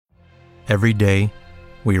Every day,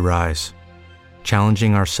 we rise,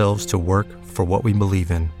 challenging ourselves to work for what we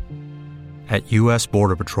believe in. At U.S.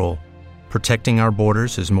 Border Patrol, protecting our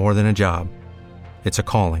borders is more than a job. It's a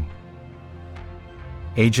calling.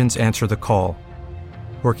 Agents answer the call,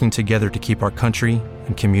 working together to keep our country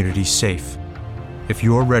and communities safe. If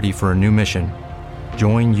you're ready for a new mission,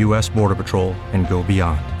 join U.S. Border Patrol and go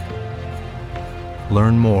beyond.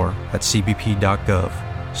 Learn more at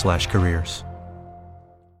cbp.gov/careers.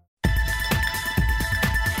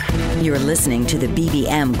 You're listening to the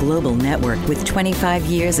BBM Global Network with 25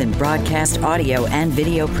 years in broadcast audio and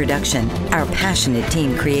video production. Our passionate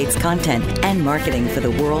team creates content and marketing for the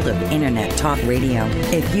world of Internet talk radio.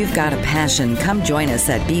 If you've got a passion, come join us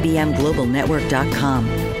at bbmglobalnetwork.com.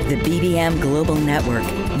 The BBM Global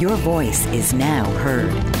Network. Your voice is now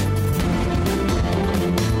heard.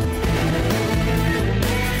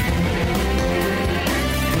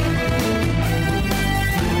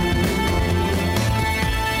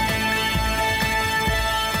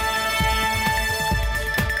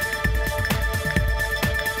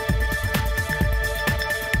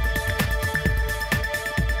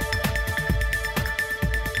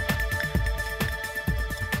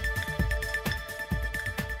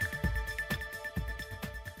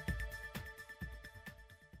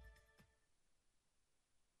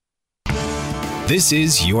 This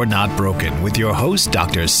is You're Not Broken with your host,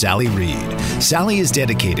 Dr. Sally Reed. Sally is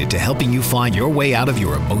dedicated to helping you find your way out of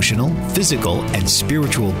your emotional, physical, and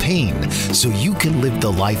spiritual pain so you can live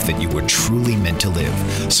the life that you were truly meant to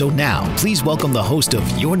live. So now, please welcome the host of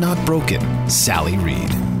You're Not Broken, Sally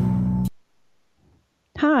Reed.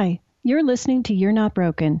 Hi, you're listening to You're Not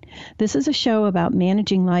Broken. This is a show about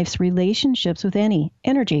managing life's relationships with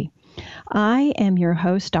energy. I am your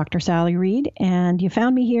host, Dr. Sally Reed, and you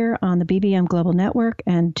found me here on the BBM Global Network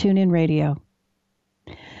and TuneIn Radio.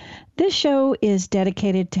 This show is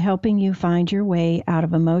dedicated to helping you find your way out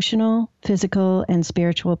of emotional, physical, and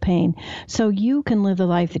spiritual pain so you can live the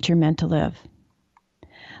life that you're meant to live.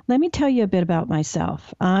 Let me tell you a bit about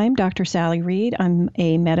myself. I'm Dr. Sally Reed. I'm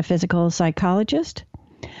a metaphysical psychologist,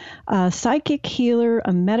 a psychic healer,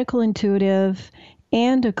 a medical intuitive,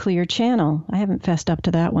 and a clear channel. I haven't fessed up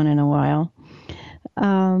to that one in a while.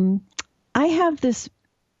 I have this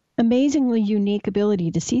amazingly unique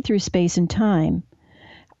ability to see through space and time.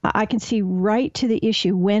 I can see right to the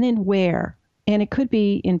issue when and where, and it could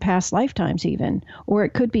be in past lifetimes even, or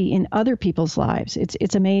it could be in other people's lives.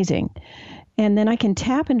 It's amazing. And then I can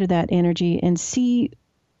tap into that energy and see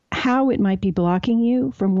how it might be blocking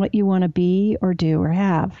you from what you want to be or do or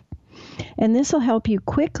have. And this will help you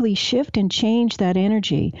quickly shift and change that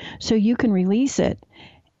energy so you can release it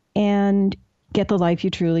and get the life you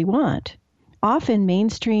truly want. Often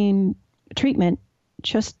mainstream treatment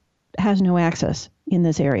just has no access in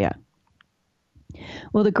this area.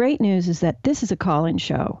 Well, the great news is that this is a call-in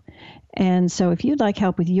show. And so if you'd like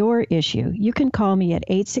help with your issue, you can call me at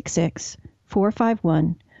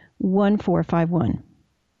 866-451-1451.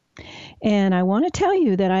 And I want to tell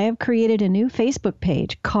you that I have created a new Facebook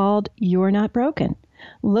page called You're Not Broken.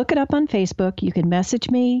 Look it up on Facebook. You can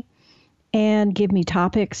message me and give me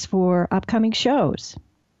topics for upcoming shows.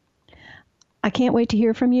 I can't wait to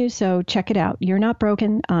hear from you, so check it out. You're Not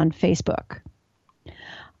Broken on Facebook.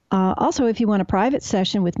 Also, if you want a private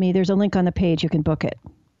session with me, there's a link on the page. You can book it.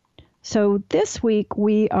 So this week,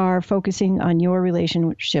 we are focusing on your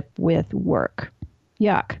relationship with work.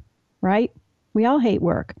 Yuck, right? We all hate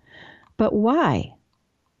work. But why?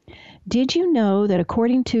 Did you know that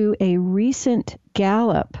according to a recent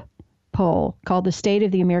Gallup poll called the State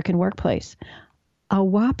of the American Workplace, a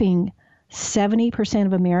whopping 70%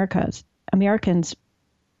 of Americans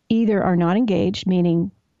either are not engaged,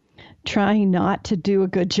 meaning trying not to do a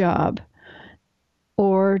good job,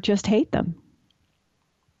 or just hate them?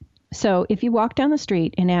 So if you walk down the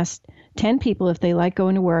street and ask 10 people if they like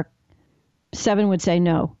going to work, 7 would say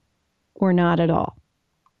no, or not at all.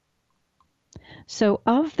 So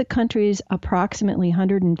of the country's approximately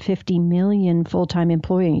 150 million full-time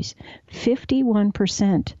employees,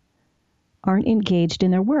 51% aren't engaged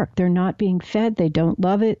in their work. They're not being fed. They don't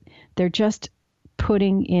love it. They're just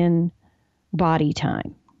putting in body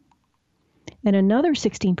time. And another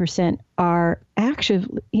 16% are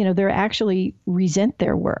actually resent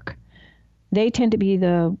their work. They tend to be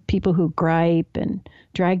the people who gripe and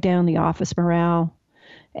drag down the office morale.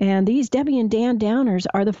 And these Debbie and Dan Downers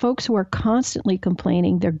are the folks who are constantly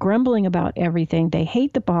complaining. They're grumbling about everything. They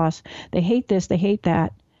hate the boss. They hate this. They hate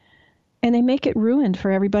that. And they make it ruined for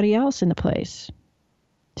everybody else in the place.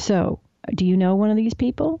 So, do you know one of these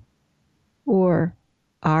people? Or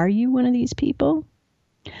are you one of these people?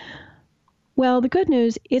 Well, the good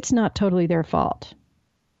news, it's not totally their fault.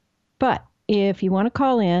 But if you want to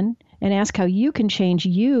call in and ask how you can change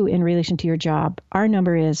you in relation to your job, our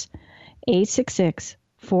number is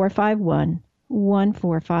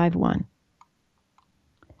 866-451-1451.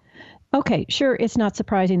 Okay, sure, it's not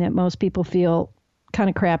surprising that most people feel kind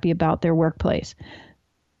of crappy about their workplace.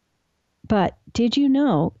 But did you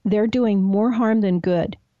know they're doing more harm than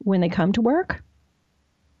good when they come to work?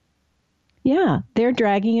 Yeah, they're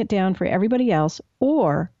dragging it down for everybody else,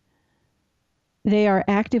 or they are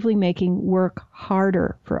actively making work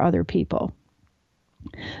harder for other people.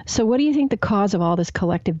 So what do you think the cause of all this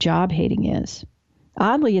collective job hating is?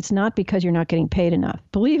 Oddly, it's not because you're not getting paid enough.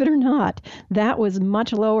 Believe it or not, that was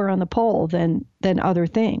much lower on the poll than other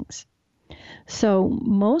things. So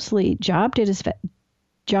mostly job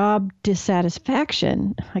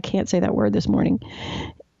dissatisfaction, I can't say that word this morning,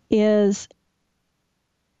 is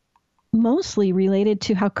mostly related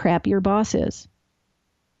to how crappy your boss is.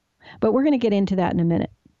 But we're going to get into that in a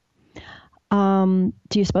minute.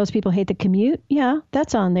 Do you suppose people hate the commute? Yeah,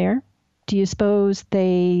 that's on there. Do you suppose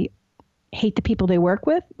they hate the people they work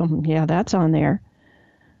with? Yeah, that's on there.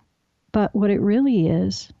 But what it really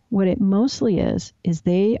is, what it mostly is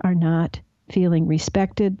they are not feeling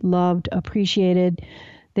respected, loved, appreciated.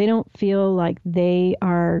 They don't feel like they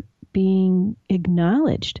are being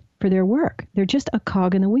acknowledged for their work. They're just a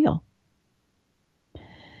cog in the wheel.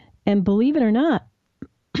 And believe it or not,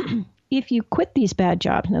 if you quit these bad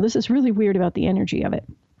jobs, now this is really weird about the energy of it.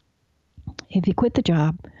 If you quit the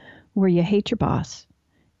job where you hate your boss,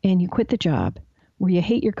 and you quit the job where you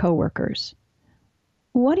hate your coworkers,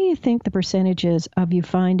 what do you think the percentage is of you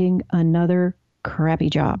finding another crappy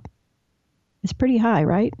job? It's pretty high,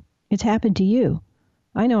 right? It's happened to you.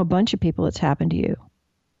 I know a bunch of people it's happened to you.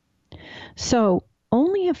 So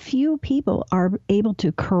only a few people are able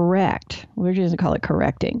to correct, we're just going to call it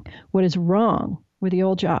correcting, what is wrong with the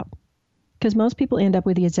old job. Because most people end up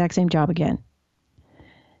with the exact same job again.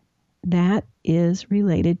 That is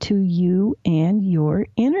related to you and your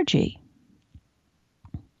energy.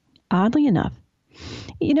 Oddly enough.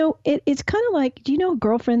 You know, it's kind of like, do you know a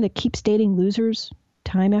girlfriend that keeps dating losers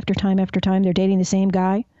time after time after time? They're dating the same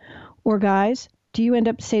guy. Or guys, do you end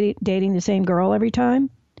up dating the same girl every time?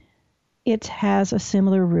 It has a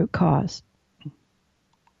similar root cause.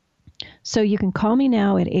 So you can call me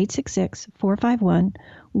now at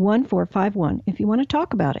 866-451-1451 if you want to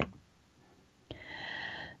talk about it.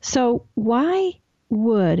 So why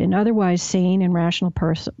would an otherwise sane and rational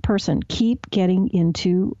person keep getting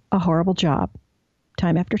into a horrible job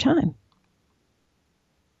time after time?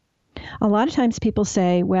 A lot of times people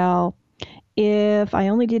say, well, if I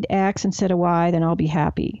only did X instead of Y, then I'll be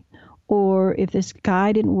happy. Or if this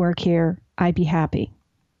guy didn't work here, I'd be happy.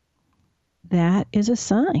 That is a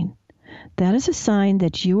sign. That is a sign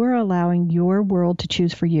that you are allowing your world to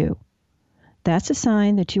choose for you. That's a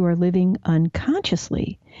sign that you are living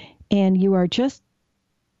unconsciously and you are just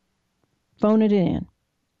phoning it in.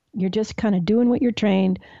 You're just kind of doing what you're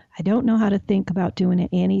trained. I don't know how to think about doing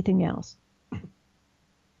anything else.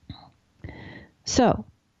 So,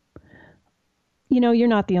 you're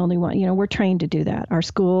not the only one. We're trained to do that. Our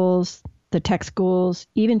schools, the tech schools,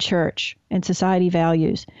 even church and society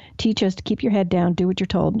values teach us to keep your head down, do what you're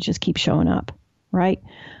told, and just keep showing up, right?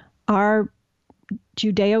 Our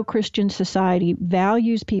Judeo-Christian society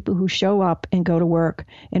values people who show up and go to work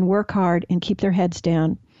and work hard and keep their heads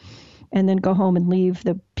down and then go home and leave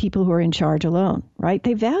the people who are in charge alone, right?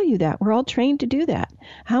 They value that. We're all trained to do that.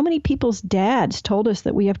 How many people's dads told us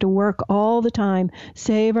that we have to work all the time,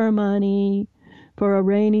 save our money for a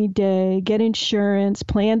rainy day, get insurance,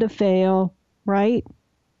 plan to fail, right?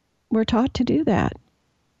 We're taught to do that.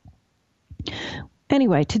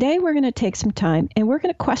 Anyway, today we're going to take some time and we're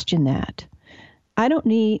going to question that.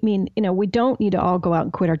 we don't need to all go out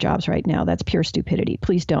and quit our jobs right now. That's pure stupidity.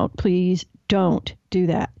 Please don't do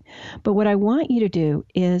that. But what I want you to do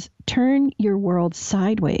is turn your world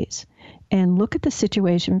sideways and look at the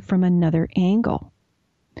situation from another angle.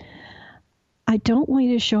 I don't want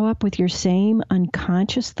you to show up with your same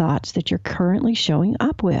unconscious thoughts that you're currently showing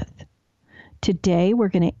up with. Today, we're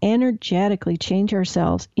going to energetically change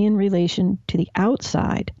ourselves in relation to the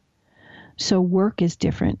outside, so work is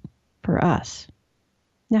different for us.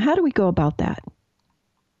 Now, how do we go about that?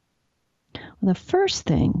 Well, the first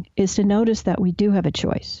thing is to notice that we do have a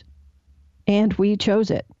choice, and we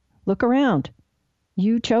chose it. Look around.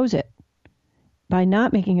 You chose it. By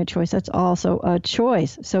not making a choice, that's also a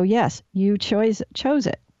choice. So yes, you chose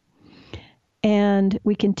it. And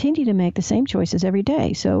we continue to make the same choices every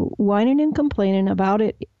day. So whining and complaining about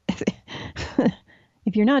it,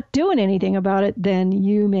 if you're not doing anything about it, then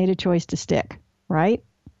you made a choice to stick, right?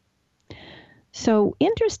 So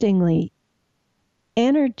interestingly,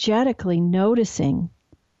 energetically noticing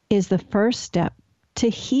is the first step to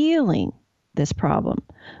healing this problem.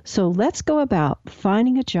 So let's go about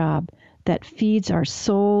finding a job that feeds our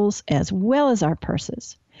souls as well as our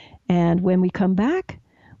purses. And when we come back,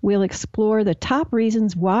 we'll explore the top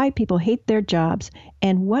reasons why people hate their jobs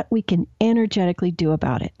and what we can energetically do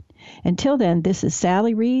about it. Until then, this is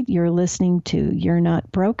Sally Reed. You're listening to You're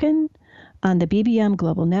Not Broken on the BBM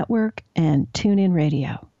Global Network and TuneIn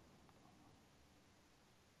Radio.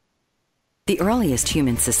 The earliest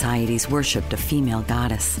human societies worshipped a female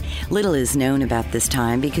goddess. Little is known about this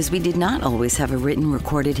time because we did not always have a written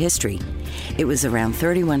recorded history. It was around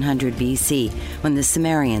 3100 BC when the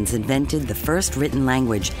Sumerians invented the first written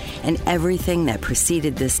language, and everything that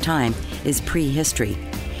preceded this time is prehistory.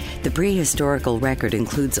 The prehistorical record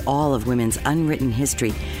includes all of women's unwritten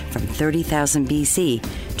history from 30,000 BC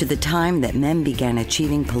to the time that men began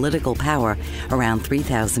achieving political power around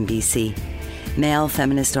 3000 BC. Male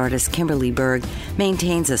feminist artist Kimberly Berg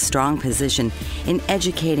maintains a strong position in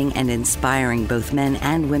educating and inspiring both men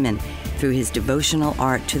and women through his devotional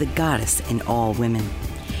art to the goddess in all women.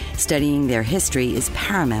 Studying their history is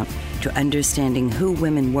paramount to understanding who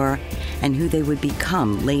women were and who they would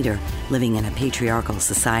become later, living in a patriarchal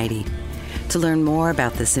society. To learn more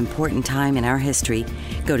about this important time in our history,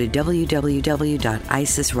 go to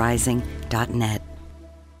www.isisrising.net.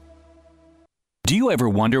 Do you ever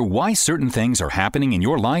wonder why certain things are happening in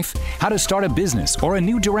your life? How to start a business or a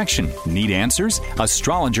new direction? Need answers?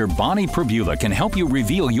 Astrologer Bonnie Prabula can help you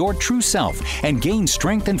reveal your true self and gain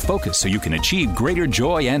strength and focus so you can achieve greater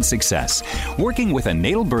joy and success. Working with a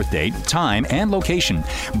natal birth date, time, and location,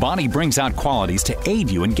 Bonnie brings out qualities to aid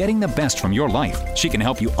you in getting the best from your life. She can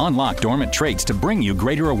help you unlock dormant traits to bring you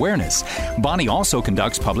greater awareness. Bonnie also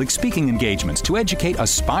conducts public speaking engagements to educate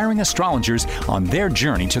aspiring astrologers on their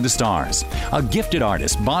journey to the stars. A gifted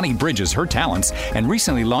artist, Bonnie bridges her talents and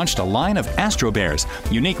recently launched a line of Astro Bears,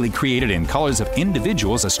 uniquely created in colors of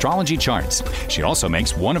individuals' astrology charts. She also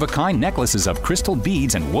makes one-of-a-kind necklaces of crystal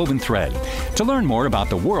beads and woven thread. To learn more about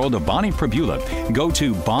the world of Bonnie Prabula, go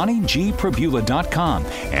to BonnieGPrabula.com,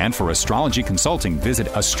 and for astrology consulting, visit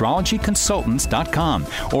astrologyconsultants.com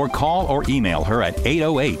or call or email her at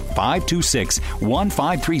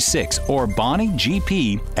 808-526-1536 or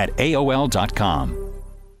BonnieGP@AOL.com.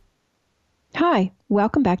 Hi,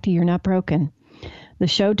 welcome back to You're Not Broken, the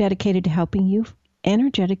show dedicated to helping you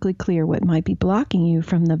energetically clear what might be blocking you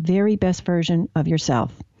from the very best version of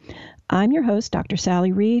yourself. I'm your host, Dr.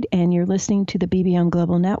 Sally Reed, and you're listening to the BBM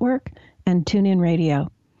Global Network and TuneIn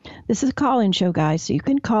Radio. This is a call-in show, guys, so you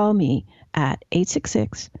can call me at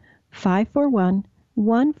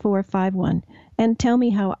 866-541-1451 and tell me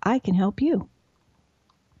how I can help you.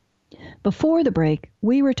 Before the break,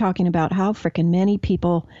 we were talking about how frickin' many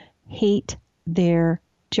people hate their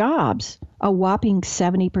jobs, a whopping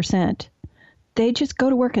 70%. They just go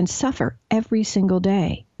to work and suffer every single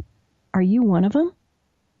day. Are you one of them?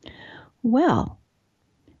 Well,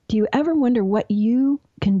 do you ever wonder what you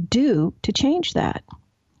can do to change that?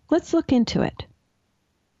 Let's look into it.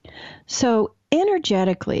 So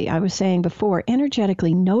energetically, I was saying before,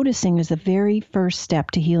 energetically noticing is the very first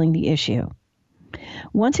step to healing the issue.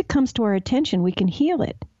 Once it comes to our attention, we can heal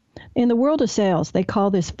it. In the world of sales, they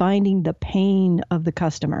call this finding the pain of the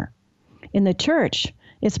customer. In the church,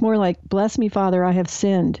 it's more like, bless me, Father, I have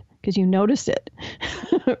sinned, because you noticed it,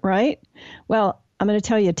 right? Well, I'm going to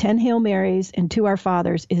tell you, 10 Hail Marys and 2 Our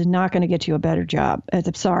Fathers is not going to get you a better job.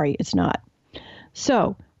 I'm sorry, it's not.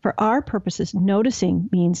 So for our purposes, noticing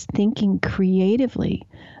means thinking creatively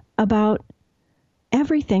about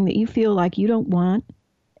everything that you feel like you don't want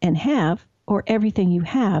and have, or everything you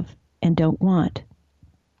have and don't want.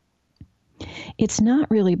 It's not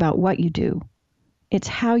really about what you do. It's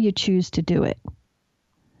how you choose to do it.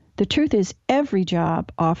 The truth is, every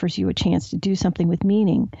job offers you a chance to do something with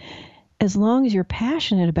meaning, as long as you're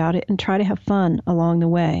passionate about it and try to have fun along the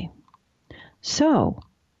way. So,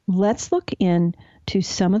 let's look into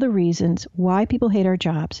some of the reasons why people hate our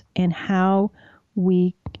jobs and how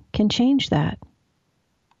we can change that.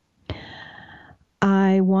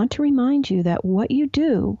 I want to remind you that what you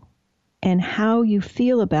do and how you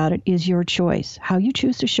feel about it is your choice. How you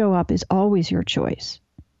choose to show up is always your choice.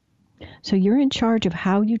 So you're in charge of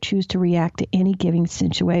how you choose to react to any given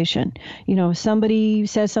situation. You know, if somebody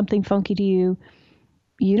says something funky to you,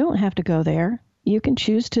 you don't have to go there. You can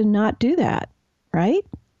choose to not do that, right?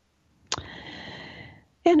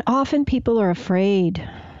 And often people are afraid.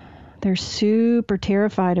 They're super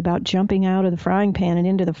terrified about jumping out of the frying pan and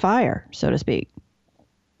into the fire, so to speak.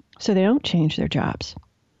 So they don't change their jobs.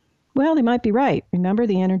 Well, they might be right. Remember,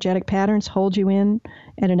 the energetic patterns hold you in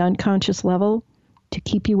at an unconscious level to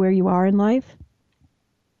keep you where you are in life.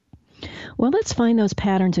 Well, let's find those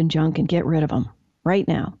patterns and junk and get rid of them right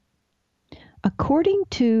now. According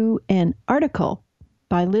to an article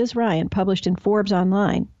by Liz Ryan published in Forbes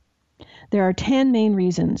Online, there are 10 main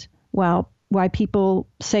reasons why people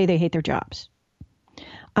say they hate their jobs.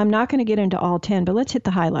 I'm not going to get into all 10, but let's hit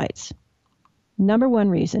the highlights. Number one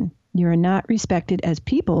reason, you're not respected as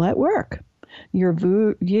people at work. You're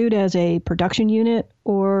viewed as a production unit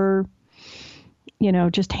or,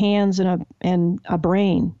 just hands and a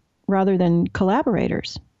brain rather than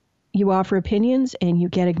collaborators. You offer opinions and you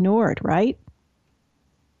get ignored, right?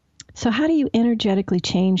 So how do you energetically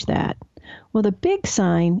change that? Well, the big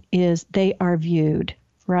sign is they are viewed,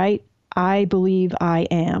 right? I believe I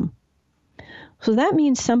am. So that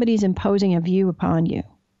means somebody's imposing a view upon you.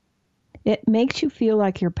 It makes you feel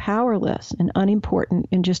like you're powerless and unimportant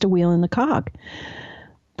and just a wheel in the cog.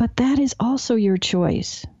 But that is also your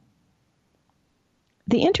choice.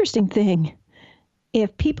 The interesting thing,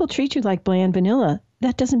 if people treat you like bland vanilla,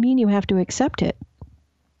 that doesn't mean you have to accept it.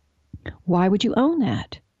 Why would you own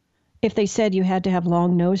that? If they said you had to have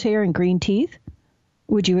long nose hair and green teeth,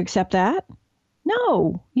 would you accept that?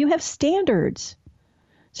 No, you have standards.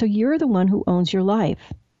 So you're the one who owns your life.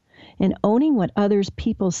 And owning what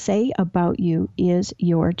people say about you is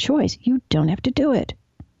your choice. You don't have to do it.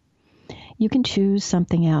 You can choose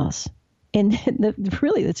something else. And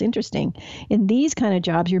really, that's interesting. In these kind of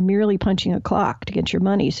jobs, you're merely punching a clock to get your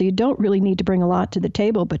money. So you don't really need to bring a lot to the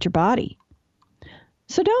table but your body.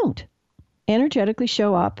 So don't. Energetically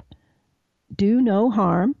show up. Do no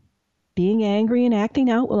harm. Being angry and acting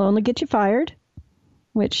out will only get you fired,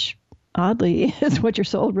 which oddly is what your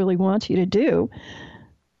soul really wants you to do.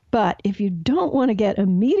 But if you don't want to get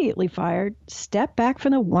immediately fired, step back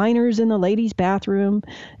from the whiners in the ladies' bathroom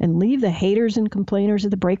and leave the haters and complainers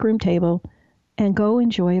at the break room table and go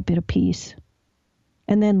enjoy a bit of peace.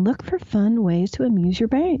 And then look for fun ways to amuse your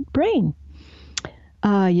brain.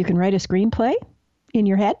 You can write a screenplay in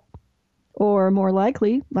your head, or more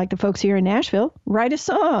likely, like the folks here in Nashville, write a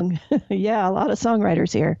song. Yeah, a lot of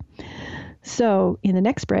songwriters here. So in the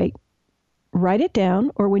next break, write it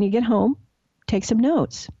down, or when you get home, take some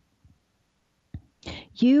notes.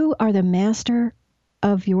 You are the master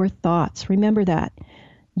of your thoughts. Remember that.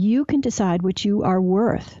 You can decide what you are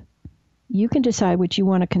worth. You can decide what you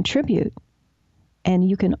want to contribute. And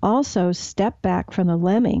you can also step back from the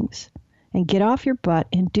lemmings and get off your butt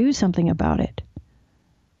and do something about it.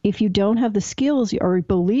 If you don't have the skills or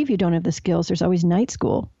believe you don't have the skills, there's always night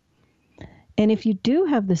school. And if you do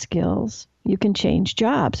have the skills, you can change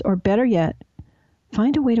jobs, or better yet,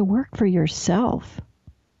 find a way to work for yourself.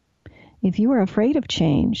 If you are afraid of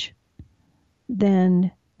change,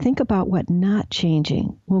 then think about what not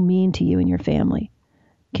changing will mean to you and your family.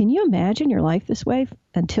 Can you imagine your life this way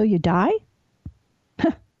until you die?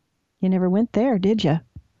 You never went there, did you?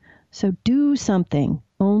 So do something.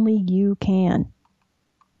 Only you can.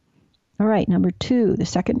 All right, number 2, the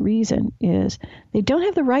second reason is they don't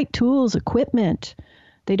have the right tools, equipment.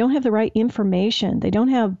 They don't have the right information. They don't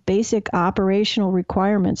have basic operational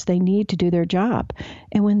requirements they need to do their job.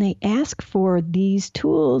 And when they ask for these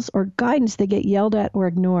tools or guidance, they get yelled at or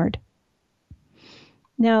ignored.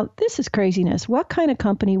 Now, this is craziness. What kind of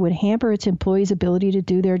company would hamper its employees' ability to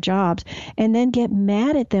do their jobs and then get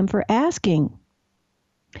mad at them for asking?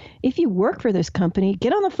 If you work for this company,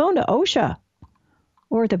 get on the phone to OSHA,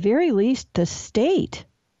 or at the very least, the state.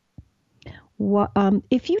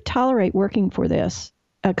 If you tolerate working for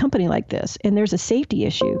a company like this, and there's a safety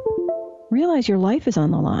issue, realize your life is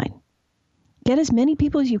on the line. Get as many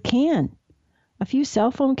people as you can. A few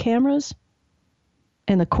cell phone cameras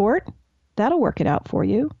and the court, that'll work it out for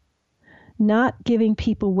you. Not giving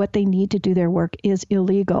people what they need to do their work is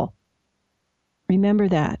illegal. Remember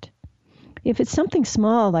that. If it's something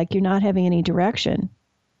small, like you're not having any direction,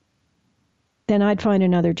 then I'd find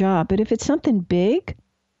another job. But if it's something big,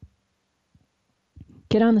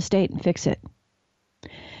 get on the state and fix it.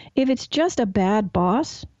 If it's just a bad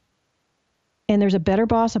boss and there's a better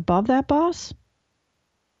boss above that boss,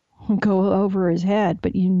 go over his head.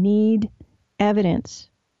 But you need evidence.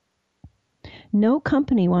 No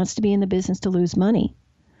company wants to be in the business to lose money.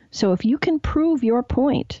 So if you can prove your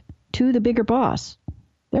point to the bigger boss,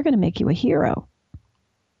 they're going to make you a hero.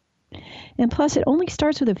 And plus, it only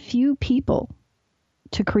starts with a few people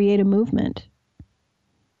to create a movement.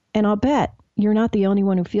 And I'll bet you're not the only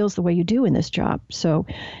one who feels the way you do in this job. So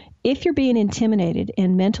if you're being intimidated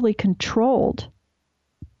and mentally controlled,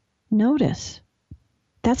 notice.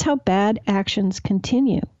 That's how bad actions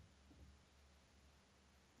continue.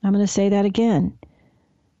 I'm going to say that again.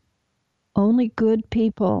 Only good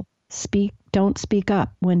people don't speak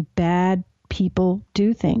up when bad people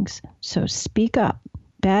do things. So speak up.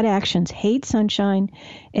 Bad actions hate sunshine,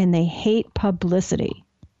 and they hate publicity.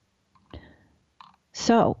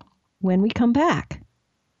 So, when we come back,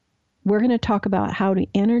 we're going to talk about how to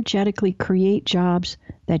energetically create jobs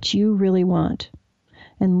that you really want.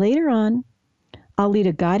 And later on, I'll lead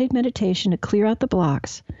a guided meditation to clear out the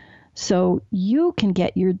blocks so you can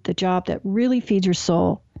get the job that really feeds your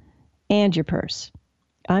soul and your purse.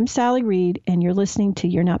 I'm Sally Reed, and you're listening to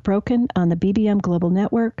You're Not Broken on the BBM Global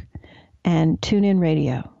Network and TuneIn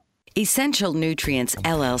Radio. Essential Nutrients,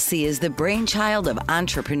 LLC is the brainchild of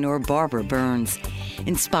entrepreneur Barbara Burns.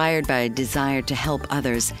 Inspired by a desire to help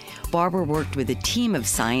others, Barbara worked with a team of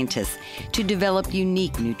scientists to develop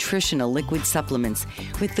unique nutritional liquid supplements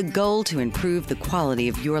with the goal to improve the quality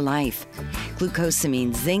of your life.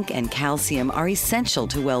 Glucosamine, zinc, and calcium are essential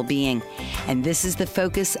to well-being, and this is the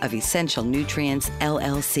focus of Essential Nutrients,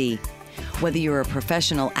 LLC. Whether you're a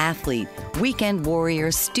professional athlete, weekend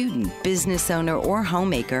warrior, student, business owner, or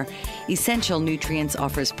homemaker, Essential Nutrients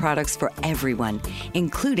offers products for everyone,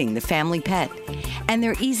 including the family pet. And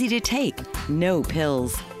they're easy to take, no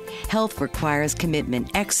pills. Health requires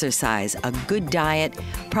commitment, exercise, a good diet,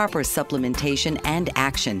 proper supplementation, and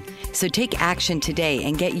action. So take action today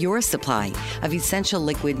and get your supply of essential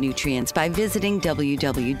liquid nutrients by visiting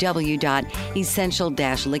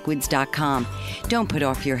www.essential-liquids.com. Don't put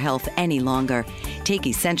off your health any longer. Take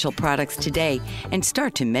essential products today and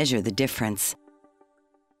start to measure the difference.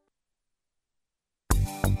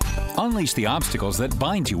 Unleash the obstacles that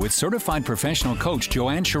bind you with certified professional coach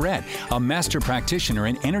Joanne Charette, a master practitioner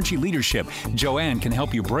in energy leadership. Joanne can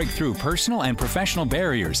help you break through personal and professional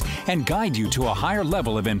barriers and guide you to a higher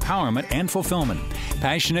level of empowerment and fulfillment.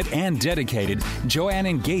 Passionate and dedicated, Joanne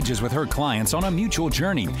engages with her clients on a mutual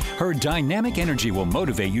journey. Her dynamic energy will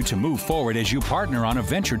motivate you to move forward as you partner on a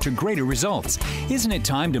venture to greater results. Isn't it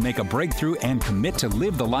time to make a breakthrough and commit to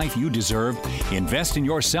live the life you deserve? Invest in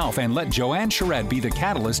yourself and let Joanne Charette be the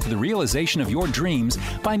catalyst to the realization of your dreams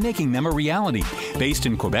by making them a reality. Based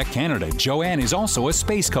in Quebec, Canada, Joanne is also a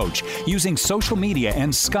space coach, using social media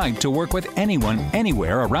and Skype to work with anyone,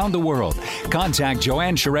 anywhere around the world. Contact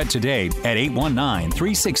Joanne Charette today at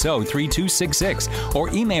 819-360-3266 or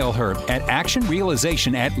email her at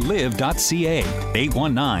actionrealization@live.ca.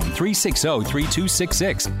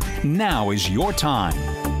 819-360-3266. Now is your time.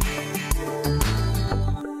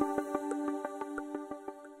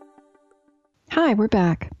 Hi, we're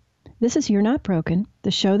back. This is You're Not Broken, the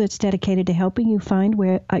show that's dedicated to helping you find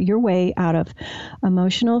your way out of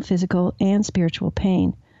emotional, physical, and spiritual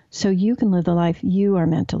pain so you can live the life you are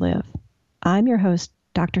meant to live. I'm your host,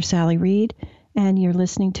 Dr. Sally Reed, and you're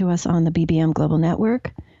listening to us on the BBM Global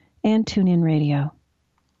Network and TuneIn Radio.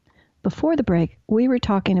 Before the break, we were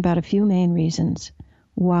talking about a few main reasons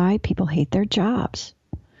why people hate their jobs.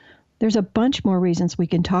 There's a bunch more reasons we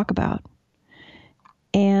can talk about.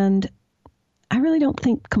 And I really don't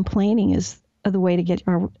think complaining is the way to get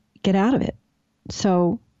out of it.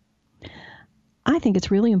 So I think it's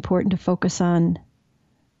really important to focus on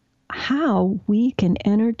how we can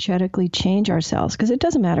energetically change ourselves, because it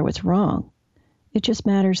doesn't matter what's wrong. It just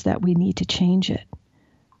matters that we need to change it.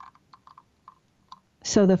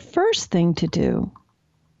 So the first thing to do,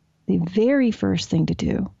 the very first thing to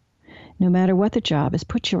do, no matter what the job is,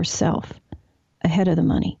 put yourself ahead of the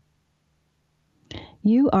money.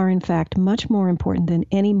 You are, in fact, much more important than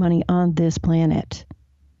any money on this planet.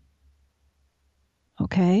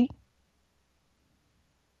 Okay?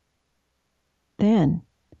 Then,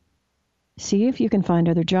 see if you can find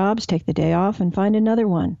other jobs, take the day off, and find another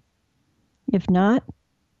one. If not,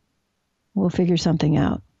 we'll figure something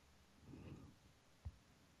out.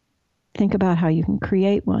 Think about how you can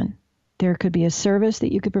create one. There could be a service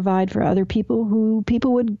that you could provide for other people who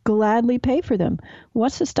people would gladly pay for them.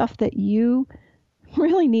 What's the stuff that you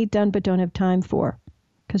really need done but don't have time for?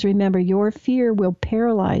 Because remember, your fear will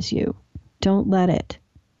paralyze you. Don't let it.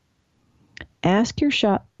 Ask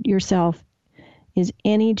yourself, is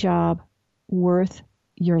any job worth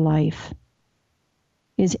your life?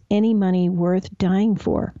 Is any money worth dying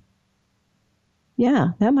for?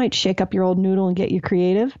 Yeah, that might shake up your old noodle and get you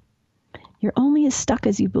creative. You're only as stuck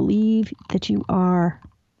as you believe that you are.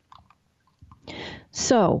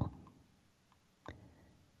 So,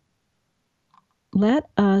 let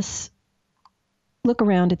us look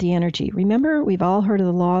around at the energy. Remember, we've all heard of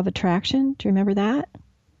the law of attraction. Do you remember that?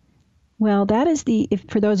 Well, that is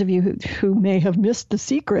for those of you who may have missed the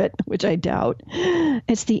secret, which I doubt,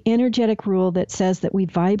 it's the energetic rule that says that we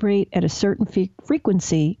vibrate at a certain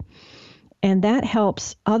frequency, and that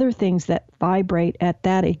helps other things that vibrate at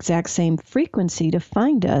that exact same frequency to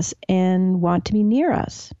find us and want to be near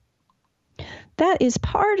us. That is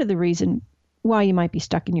part of the reason why you might be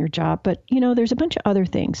stuck in your job, but there's a bunch of other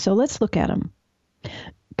things. So let's look at them.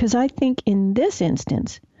 Because I think in this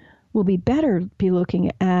instance, we'll be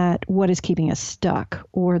looking at what is keeping us stuck,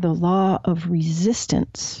 or the law of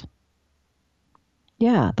resistance.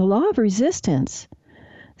 Yeah, the law of resistance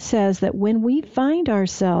says that when we find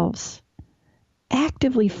ourselves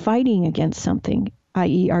actively fighting against something,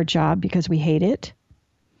 i.e. our job because we hate it,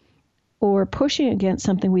 or pushing against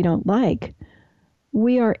something we don't like,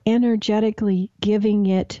 we are energetically giving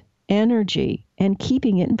it energy and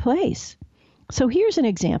keeping it in place. So here's an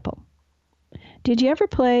example. Did you ever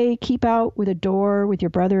play keep out with a door with your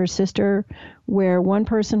brother or sister, where one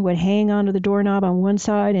person would hang onto the doorknob on one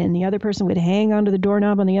side and the other person would hang onto the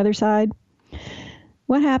doorknob on the other side?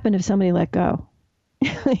 What happened if somebody let go?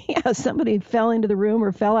 Yeah, somebody fell into the room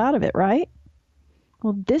or fell out of it, right?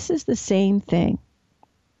 Well, this is the same thing.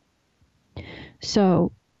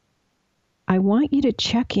 So I want you to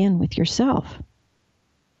check in with yourself.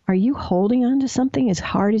 Are you holding on to something as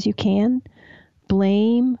hard as you can?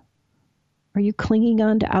 Blame? Are you clinging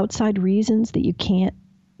on to outside reasons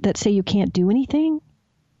that say you can't do anything?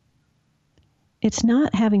 It's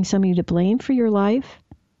not having somebody to blame for your life.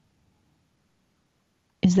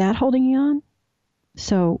 Is that holding you on?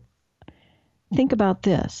 So think about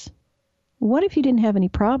this. What if you didn't have any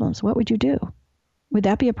problems? What would you do? Would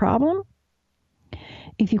that be a problem?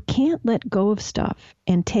 If you can't let go of stuff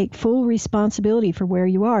and take full responsibility for where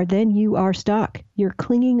you are, then you are stuck. You're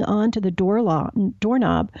clinging on to the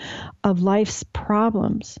doorknob of life's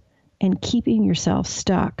problems and keeping yourself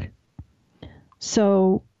stuck.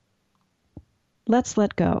 So let's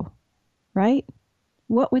let go, right?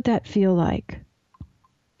 What would that feel like?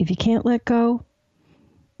 If you can't let go,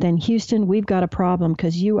 then Houston, we've got a problem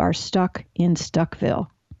because you are stuck in Stuckville.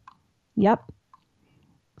 Yep.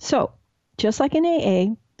 So just like in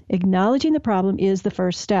AA, acknowledging the problem is the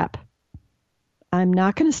first step. I'm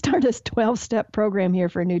not going to start a 12-step program here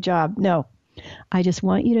for a new job. No, I just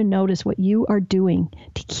want you to notice what you are doing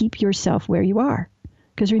to keep yourself where you are.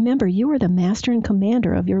 Because remember, you are the master and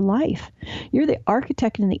commander of your life. You're the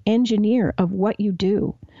architect and the engineer of what you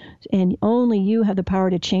do. And only you have the power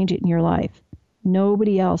to change it in your life.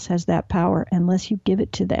 Nobody else has that power unless you give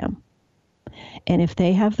it to them. And if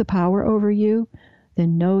they have the power over you,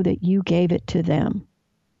 then know that you gave it to them.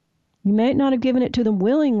 You might not have given it to them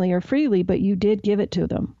willingly or freely, but you did give it to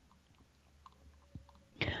them.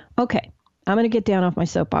 Okay, I'm going to get down off my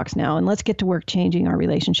soapbox now, and let's get to work changing our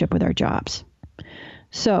relationship with our jobs.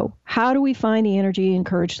 So, how do we find the energy and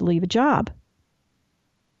courage to leave a job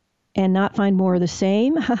and not find more of the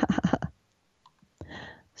same?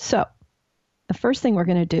 So, the first thing we're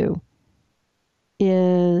going to do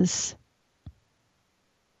is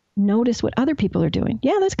notice what other people are doing.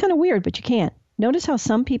 Yeah, that's kind of weird, but you can't. Notice how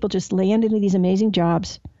some people just land into these amazing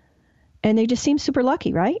jobs and they just seem super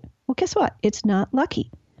lucky, right? Well, guess what? It's not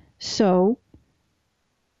lucky. So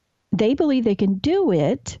they believe they can do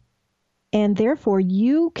it, and therefore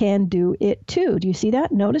you can do it too. Do you see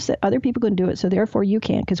that? Notice that other people can do it, so therefore you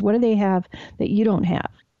can. Because what do they have that you don't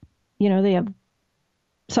have? They have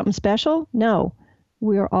something special? No,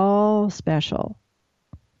 we're all special.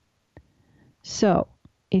 So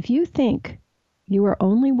if you think you are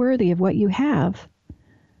only worthy of what you have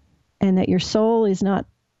and that your soul is not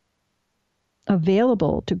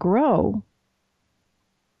available to grow,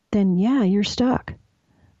 then yeah, you're stuck.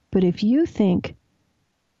 But if you think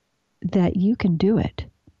that you can do it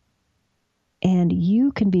and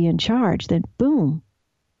you can be in charge, then boom,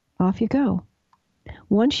 off you go.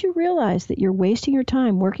 Once you realize that you're wasting your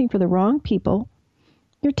time working for the wrong people,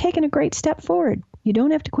 you're taking a great step forward. You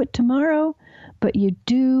don't have to quit tomorrow, but you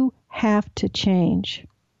do have to change.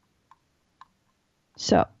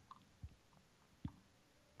 So,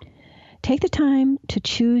 take the time to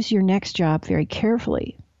choose your next job very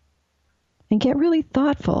carefully and get really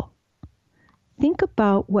thoughtful. Think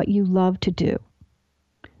about what you love to do.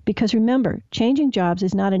 Because remember, changing jobs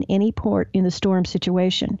is not an any port in the storm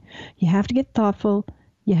situation. You have to get thoughtful.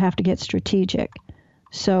 You have to get strategic.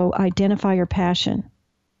 So identify your passion.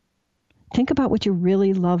 Think about what you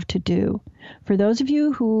really love to do. For those of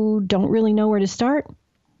you who don't really know where to start,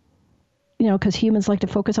 because humans like to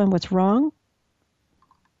focus on what's wrong,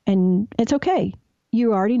 and it's okay.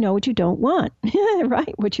 You already know what you don't want,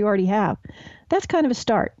 right? What you already have. That's kind of a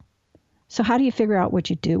start. So how do you figure out what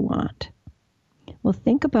you do want? Well,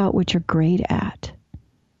 think about what you're great at,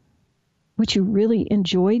 what you really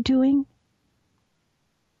enjoy doing,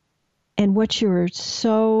 and what you're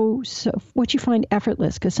what you find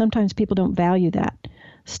effortless, because sometimes people don't value that.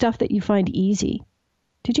 Stuff that you find easy.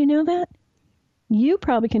 Did you know that? You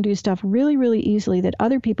probably can do stuff really, really easily that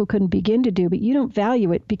other people couldn't begin to do, but you don't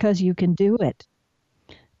value it because you can do it.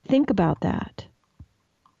 Think about that.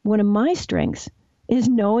 One of my strengths is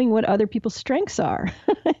knowing what other people's strengths are.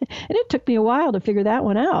 And it took me a while to figure that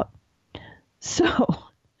one out. So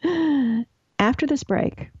after this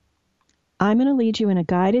break, I'm going to lead you in a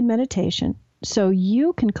guided meditation so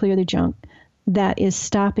you can clear the junk that is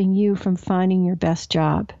stopping you from finding your best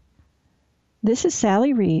job. This is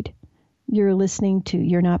Sally Reed. You're listening to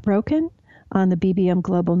You're Not Broken on the BBM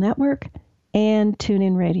Global Network and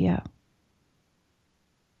TuneIn Radio.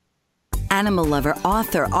 Animal lover,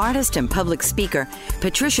 author, artist, and public speaker,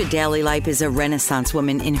 Patricia Daly-Lipe is a Renaissance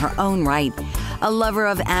woman in her own right. A lover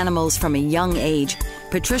of animals from a young age,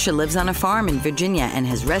 Patricia lives on a farm in Virginia and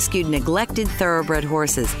has rescued neglected thoroughbred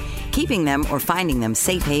horses, keeping them or finding them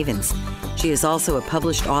safe havens. She is also a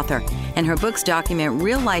published author, and her books document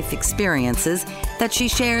real-life experiences that she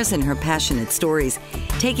shares in her passionate stories,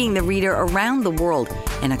 taking the reader around the world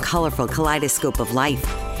in a colorful kaleidoscope of life.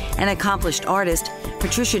 An accomplished artist,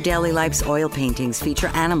 Patricia Daly-Lipe's oil paintings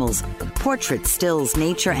feature animals, portraits, stills,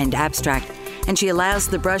 nature, and abstract, and she allows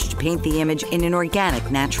the brush to paint the image in an organic,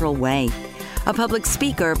 natural way. A public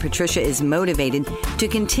speaker, Patricia is motivated to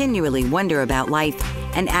continually wonder about life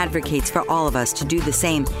and advocates for all of us to do the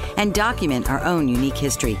same and document our own unique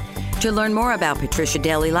history. To learn more about Patricia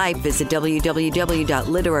Daly-Lipe, visit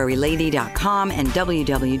www.literarylady.com and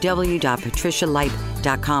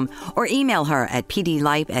www.patricialipe.com or email her at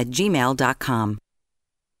pdlipe@gmail.com.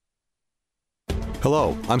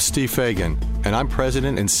 Hello, I'm Steve Fagan, and I'm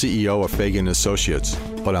president and CEO of Fagan Associates,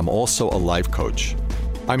 but I'm also a life coach.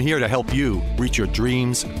 I'm here to help you reach your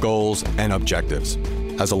dreams, goals, and objectives.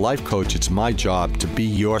 As a life coach, it's my job to be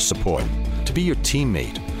your support, to be your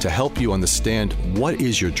teammate, to help you understand what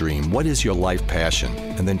is your dream, what is your life passion,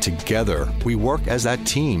 and then together we work as that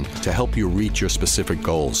team to help you reach your specific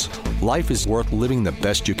goals. Life is worth living the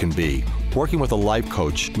best you can be. Working with a life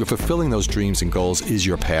coach, you're fulfilling those dreams and goals is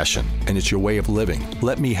your passion, and it's your way of living.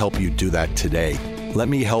 Let me help you do that today. Let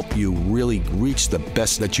me help you really reach the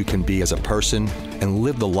best that you can be as a person and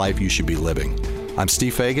live the life you should be living. I'm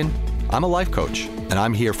Steve Fagan. I'm a life coach, and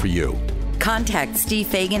I'm here for you. Contact Steve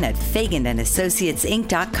Fagan at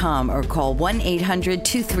FaganandAssociatesInc.com or call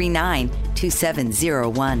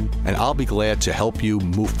 1-800-239-2701. And I'll be glad to help you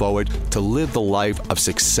move forward to live the life of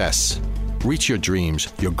success. Reach your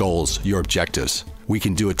dreams, your goals, your objectives. We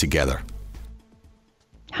can do it together.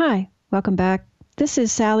 Hi, welcome back. This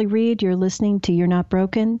is Sally Reed. You're listening to You're Not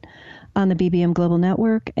Broken on the BBM Global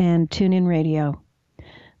Network and TuneIn Radio.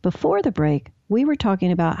 Before the break, we were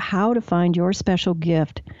talking about how to find your special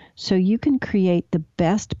gift so you can create the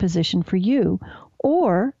best position for you,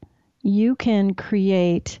 or you can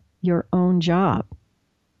create your own job.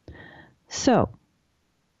 So,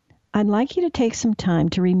 I'd like you to take some time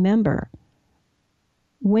to remember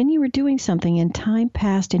when you were doing something and time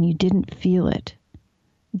passed and you didn't feel it.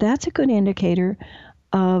 That's a good indicator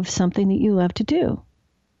of something that you love to do.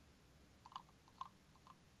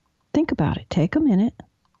 Think about it. Take a minute.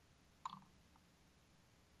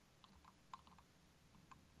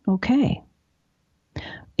 Okay.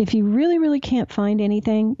 If you really, really can't find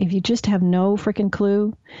anything, if you just have no freaking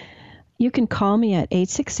clue, you can call me at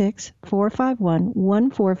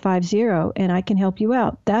 866-451-1450 and I can help you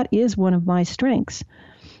out. That is one of my strengths.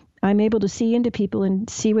 I'm able to see into people and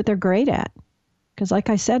see what they're great at. Because like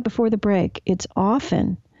I said before the break, it's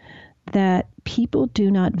often that people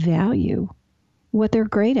do not value what they're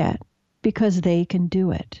great at because they can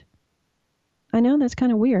do it. I know that's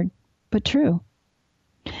kind of weird, but true.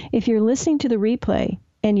 If you're listening to the replay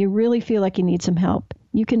and you really feel like you need some help,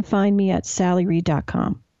 you can find me at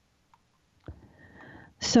sallyreed.com.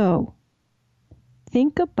 So,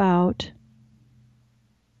 think about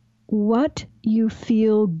what you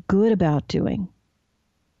feel good about doing.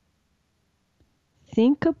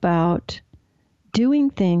 Think about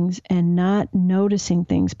doing things and not noticing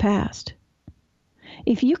things past.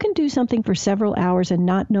 If you can do something for several hours and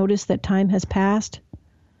not notice that time has passed,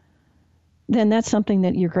 then that's something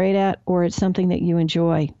that you're great at, or it's something that you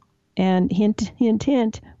enjoy. And hint, hint,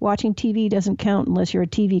 hint, watching TV doesn't count unless you're a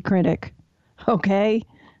TV critic. Okay?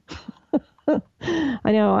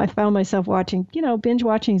 I know, I found myself watching, binge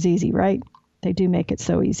watching is easy, right? They do make it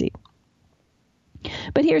so easy.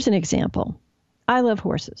 But here's an example. I love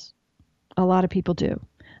horses. A lot of people do.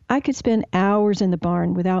 I could spend hours in the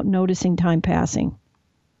barn without noticing time passing.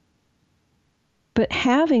 But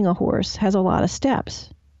having a horse has a lot of steps.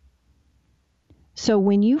 So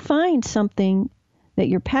when you find something that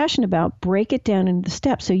you're passionate about, break it down into the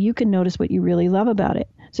steps so you can notice what you really love about it.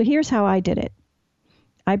 So here's how I did it.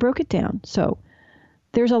 I broke it down. So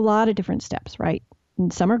there's a lot of different steps, right?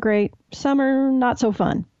 And some are great, some are not so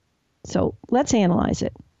fun. So let's analyze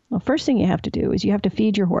it. Well, first thing you have to do is you have to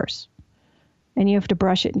feed your horse, and you have to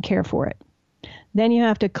brush it and care for it. Then you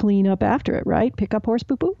have to clean up after it, right? Pick up horse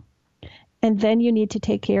poo-poo. And then you need to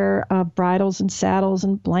take care of bridles and saddles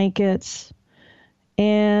and blankets.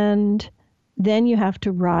 And then you have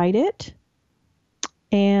to ride it.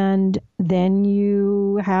 And then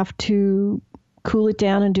you have to cool it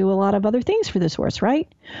down and do a lot of other things for this horse,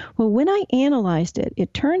 right? Well, when I analyzed it,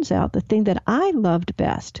 it turns out the thing that I loved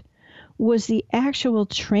best was the actual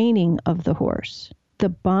training of the horse, the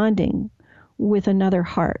bonding with another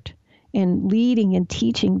heart, and leading and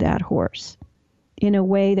teaching that horse in a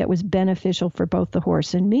way that was beneficial for both the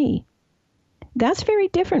horse and me. That's very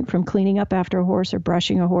different from cleaning up after a horse or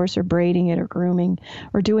brushing a horse or braiding it or grooming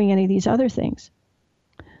or doing any of these other things.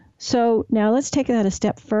 So now let's take that a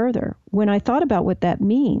step further. When I thought about what that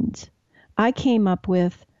means, I came up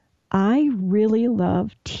with, I really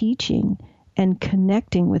love teaching and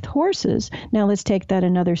connecting with horses. Now let's take that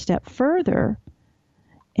another step further.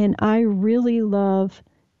 And I really love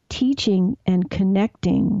teaching and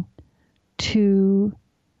connecting to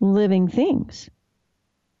living things,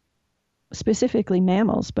 specifically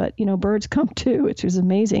mammals, but birds come too, which is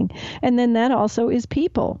amazing. And then that also is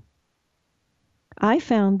people. I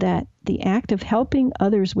found that the act of helping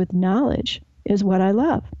others with knowledge is what I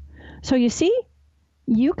love. So you see,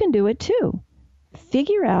 you can do it too.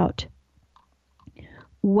 Figure out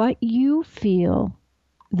what you feel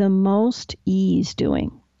the most ease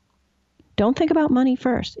doing. Don't think about money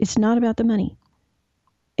first. It's not about the money.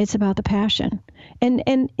 It's about the passion. And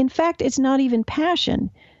in fact, it's not even passion.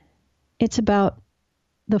 It's about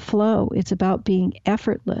the flow. It's about being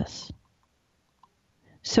effortless.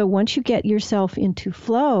 So once you get yourself into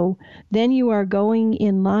flow, then you are going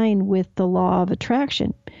in line with the law of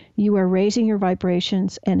attraction. You are raising your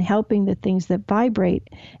vibrations and helping the things that vibrate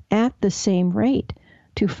at the same rate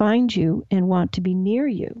to find you and want to be near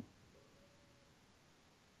you.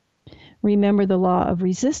 Remember the law of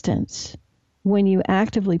resistance. When you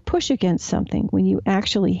actively push against something, when you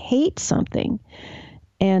actually hate something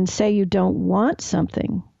and say you don't want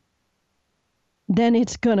something, then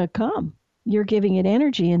it's going to come. You're giving it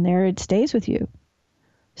energy in there, it stays with you.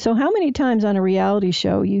 So how many times on a reality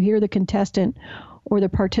show you hear the contestant or the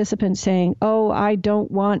participant saying, oh, I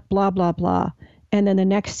don't want blah, blah, blah. And then the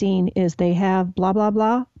next scene is they have blah, blah,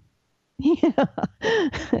 blah. Yeah,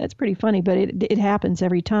 that's pretty funny, but it happens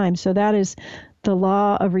every time. So that is the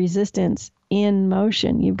law of resistance in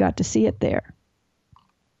motion. You've got to see it there.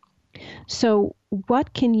 So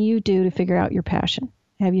what can you do to figure out your passion?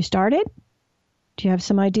 Have you started? Do you have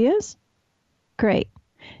some ideas? Great.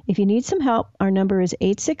 If you need some help, our number is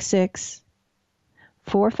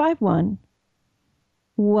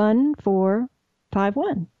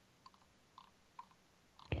 866-451-1451.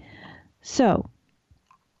 So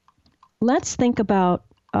let's think about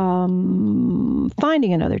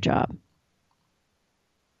finding another job.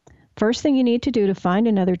 First thing you need to do to find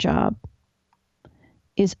another job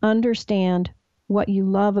is understand what you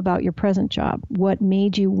love about your present job, what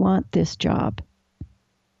made you want this job.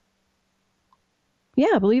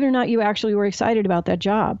 Yeah, believe it or not, you actually were excited about that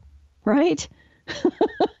job, right?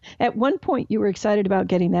 At one point, you were excited about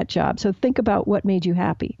getting that job. So think about what made you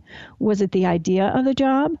happy. Was it the idea of the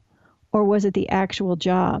job, or was it the actual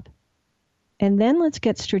job? And then let's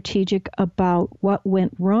get strategic about what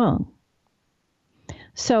went wrong.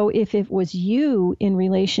 So if it was you in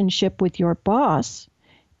relationship with your boss,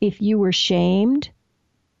 if you were shamed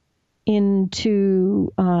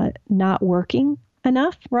into not working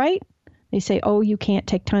enough, right? They say, oh, you can't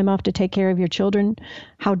take time off to take care of your children.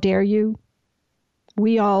 How dare you?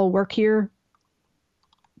 We all work here.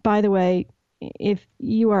 By the way, if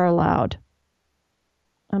you are allowed,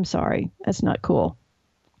 I'm sorry, that's not cool.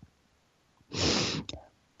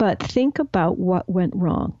 But think about what went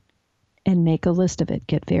wrong and make a list of it.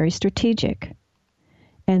 Get very strategic.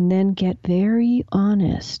 And then get very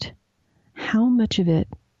honest. How much of it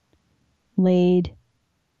laid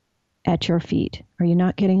at your feet? Are you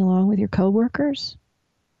not getting along with your coworkers?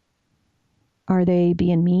 Are they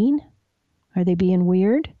being mean? Are they being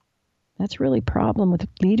weird? That's really a problem with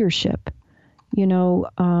leadership.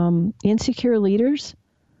 Insecure leaders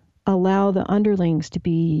allow the underlings to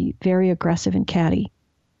be very aggressive and catty.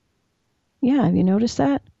 Yeah, have you noticed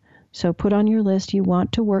that? So put on your list, you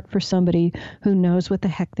want to work for somebody who knows what the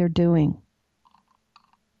heck they're doing.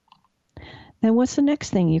 Then what's the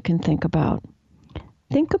next thing you can think about?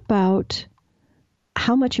 Think about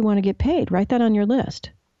how much you want to get paid. Write that on your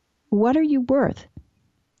list. What are you worth?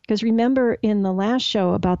 Because remember in the last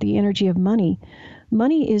show about the energy of money,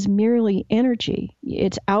 Money is merely energy.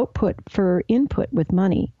 It's output for input with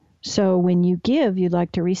money. So when you give, you'd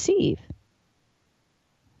like to receive.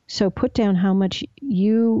 So put down how much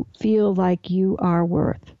you feel like you are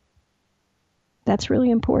worth. That's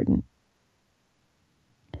really important.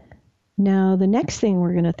 Now, the next thing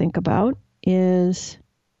we're going to think about is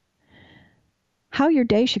how your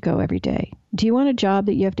day should go every day. Do you want a job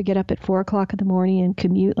that you have to get up at 4 o'clock in the morning and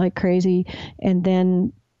commute like crazy, and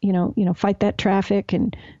then, fight that traffic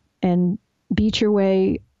and beat your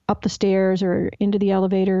way up the stairs or into the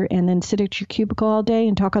elevator and then sit at your cubicle all day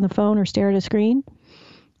and talk on the phone or stare at a screen?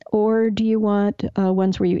 Or do you want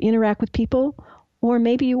ones where you interact with people? Or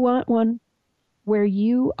maybe you want one where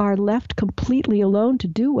you are left completely alone to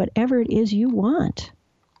do whatever it is you want.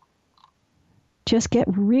 Just get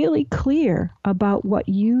really clear about what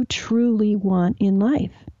you truly want in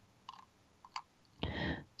life.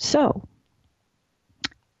 So,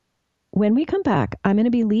 when we come back, I'm going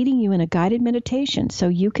to be leading you in a guided meditation so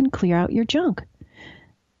you can clear out your junk.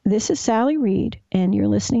 This is Sally Reed, and you're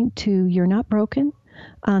listening to You're Not Broken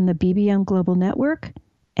on the BBM Global Network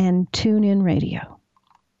and TuneIn Radio.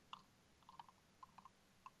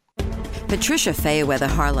 Patricia Fayerweather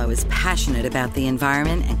Harlow is passionate about the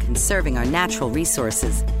environment and conserving our natural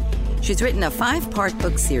resources. She's written a 5-part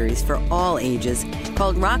book series for all ages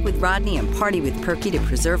called Rock with Rodney and Party with Perky to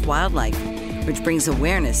Preserve Wildlife, which brings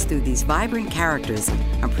awareness through these vibrant characters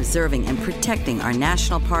on preserving and protecting our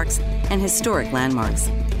national parks and historic landmarks.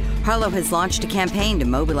 Harlow has launched a campaign to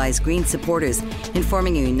mobilize green supporters in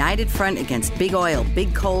forming a united front against big oil,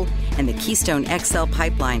 big coal, and the Keystone XL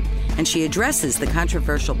pipeline, and she addresses the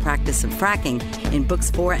controversial practice of fracking in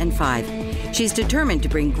books 4 and 5. She's determined to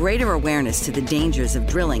bring greater awareness to the dangers of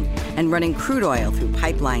drilling and running crude oil through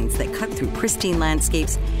pipelines that cut through pristine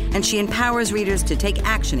landscapes, and she empowers readers to take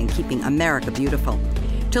action in keeping America beautiful.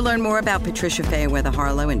 To learn more about Patricia Fayerweather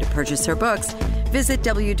Harlow and to purchase her books, visit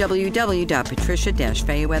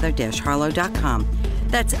www.patricia-fayerweather-harlow.com.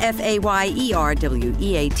 That's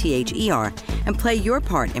FAYERWEATHER, and play your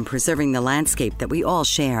part in preserving the landscape that we all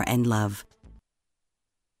share and love.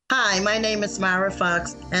 Hi, my name is Myra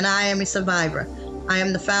Fox, and I am a survivor. I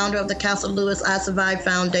am the founder of the Castle Lewis I Survived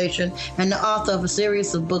Foundation and the author of a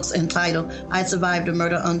series of books entitled I Survived a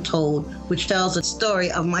Murder Untold, which tells the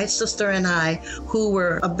story of my sister and I who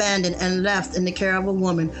were abandoned and left in the care of a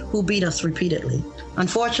woman who beat us repeatedly.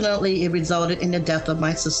 Unfortunately, it resulted in the death of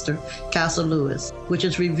my sister, Castle Lewis, which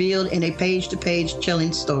is revealed in a page-to-page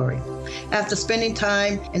chilling story. After spending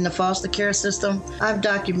time in the foster care system, I've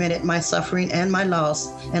documented my suffering and my loss,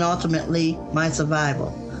 and ultimately my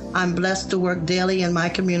survival. I'm blessed to work daily in my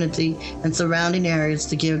community and surrounding areas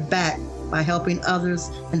to give back by helping others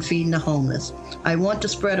and feeding the homeless. I want to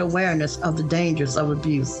spread awareness of the dangers of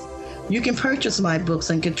abuse. You can purchase my books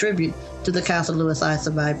and contribute to the Castle Lewis I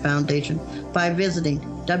Survived Foundation by visiting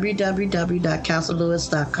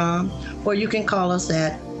www.castlelewis.com, or you can call us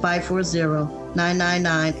at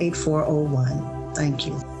 540-999-8401. Thank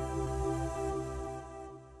you.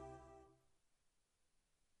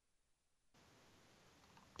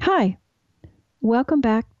 Hi, welcome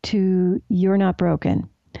back to You're Not Broken.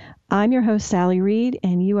 I'm your host, Sally Reed,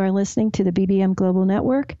 and you are listening to the BBM Global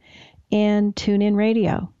Network and TuneIn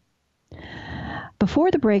Radio. Before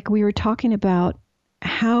the break, we were talking about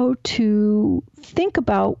how to think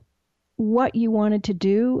about what you wanted to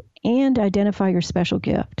do and identify your special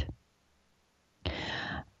gift.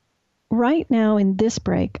 Right now in this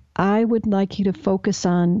break, I would like you to focus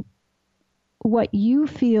on what you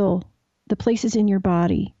feel, the places in your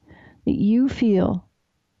body that you feel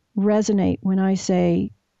resonate when I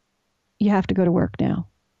say you have to go to work now.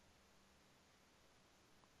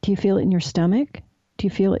 Do you feel it in your stomach? Do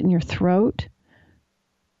you feel it in your throat?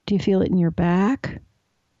 Do you feel it in your back?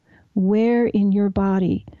 Where in your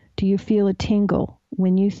body do you feel a tingle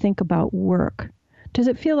when you think about work? Does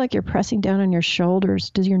it feel like you're pressing down on your shoulders?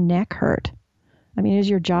 Does your neck hurt? I mean, is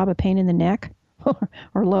your job a pain in the neck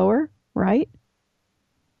or lower, right?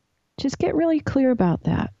 Just get really clear about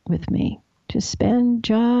that with me. Just spend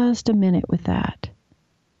just a minute with that.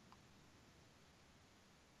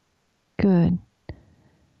 Good.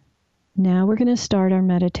 Now we're going to start our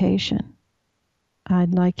meditation.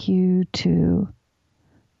 I'd like you to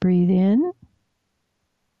breathe in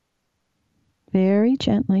very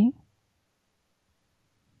gently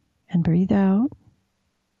and breathe out.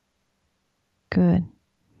 Good.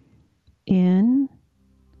 In,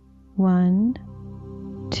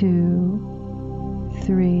 1, 2,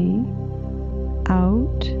 3.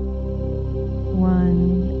 Out,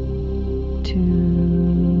 1,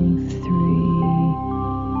 2, 3.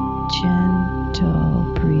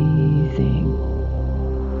 Gentle breathing.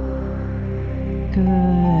 Good.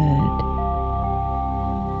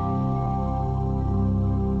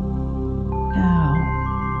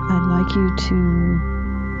 like you to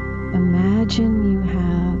imagine you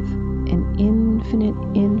have an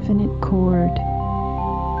infinite cord,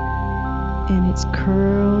 and it's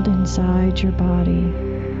curled inside your body.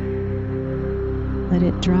 Let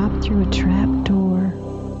it drop through a trap door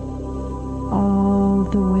all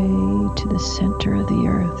the way to the center of the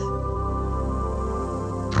earth.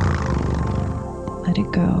 Let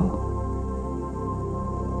it go.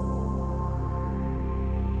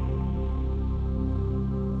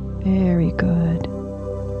 Very good.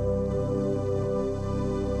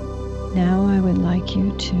 Now I would like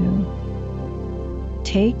you to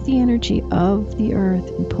take the energy of the earth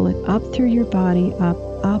and pull it up through your body, up,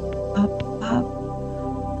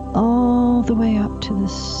 all the way up to the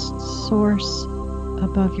source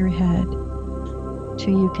above your head, till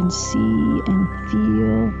you can see and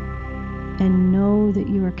feel and know that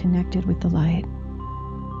you are connected with the light.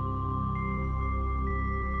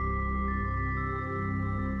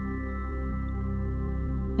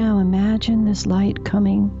 Now imagine this light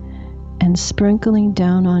coming and sprinkling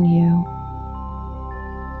down on you,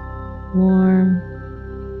 warm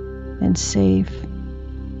and safe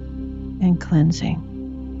and cleansing.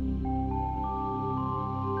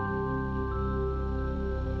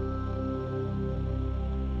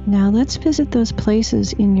 Now let's visit those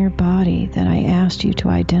places in your body that I asked you to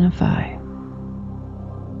identify.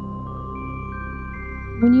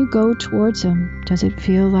 When you go towards them, does it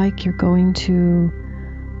feel like you're going to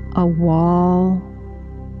a wall,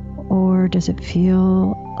 or does it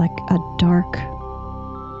feel like a dark,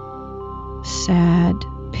 sad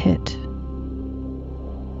pit?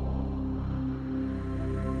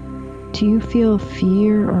 Do you feel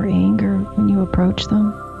fear or anger when you approach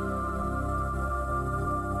them?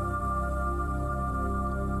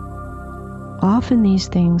 Often these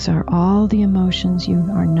things are all the emotions you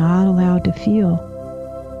are not allowed to feel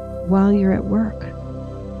while you're at work.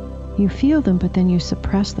 You feel them, but then you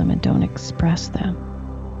suppress them and don't express them.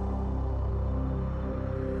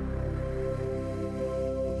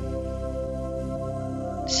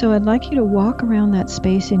 So I'd like you to walk around that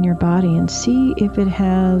space in your body and see if it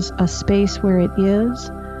has a space where it is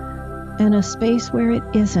and a space where it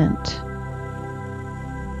isn't.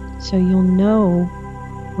 So you'll know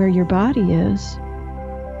where your body is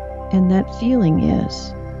and that feeling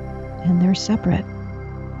is, and they're separate.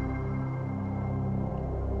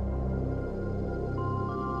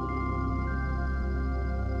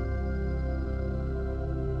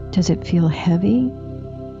 Does it feel heavy?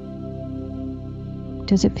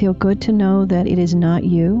 Does it feel good to know that it is not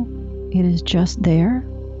you? It is just there?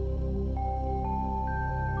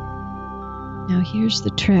 Now here's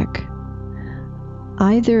the trick.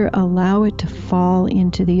 Either allow it to fall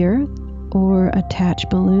into the earth, or attach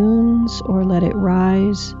balloons, or let it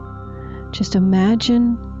rise. Just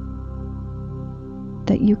imagine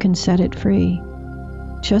that you can set it free,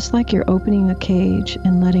 just like you're opening a cage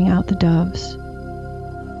and letting out the doves,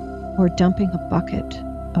 or dumping a bucket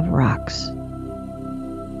of rocks.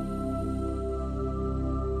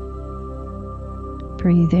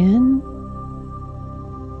 Breathe in,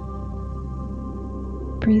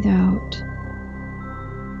 breathe out.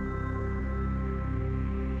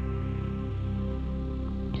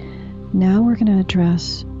 Now we're going to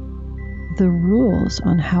address the rules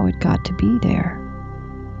on how it got to be there.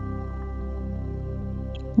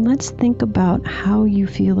 Let's think about how you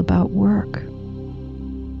feel about work.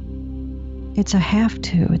 It's a have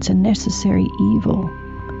to, it's a necessary evil.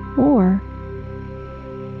 Or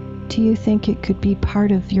do you think it could be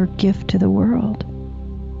part of your gift to the world?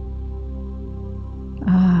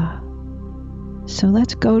 So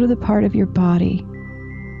let's go to the part of your body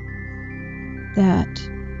that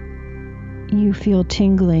you feel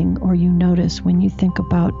tingling or you notice when you think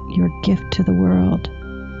about your gift to the world.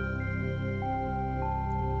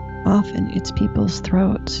 Often it's people's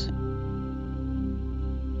throats.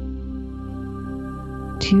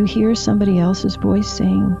 Do you hear somebody else's voice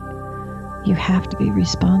saying, you have to be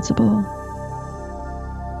responsible,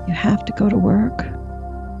 you have to go to work?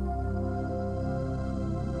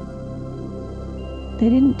 They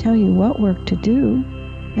didn't tell you what work to do,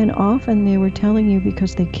 and often they were telling you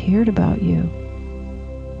because they cared about you.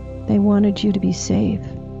 They wanted you to be safe,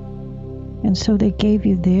 and so they gave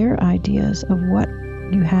you their ideas of what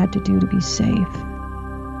you had to do to be safe.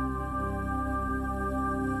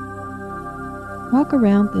 Walk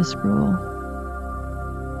around this rule.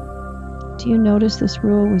 Do you notice this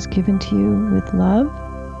rule was given to you with love,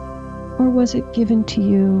 or was it given to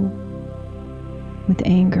you with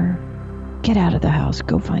anger? Get out of the house,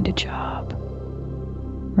 go find a job.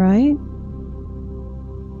 Right?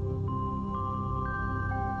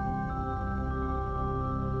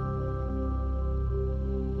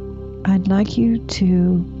 like you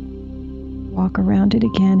to walk around it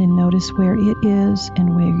again and notice where it is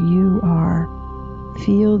and where you are.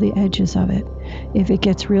 Feel the edges of it. If it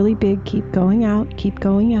gets really big, keep going out, keep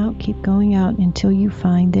going out, keep going out until you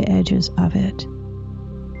find the edges of it.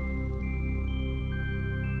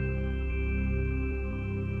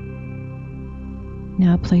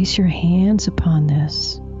 Now place your hands upon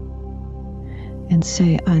this and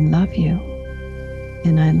say, I love you.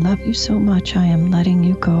 And I love you so much, I am letting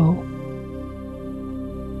you go.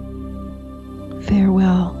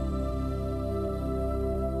 Farewell.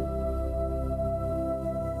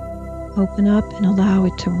 Open up and allow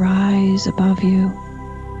it to rise above you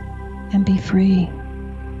and be free.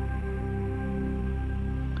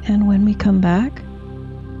 And when we come back,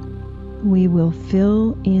 we will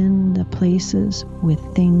fill in the places with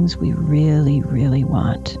things we really, really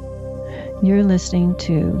want. You're listening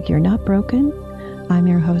to You're Not Broken. I'm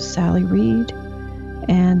your host, Sally Reed,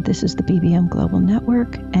 and this is the BBM Global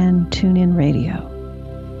Network and TuneIn Radio.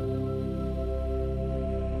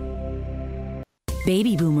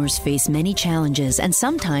 Baby boomers face many challenges, and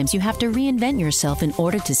sometimes you have to reinvent yourself in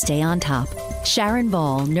order to stay on top. Sharon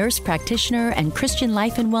Ball, nurse practitioner and Christian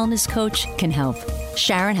life and wellness coach, can help.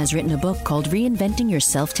 Sharon has written a book called Reinventing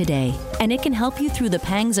Yourself Today, and it can help you through the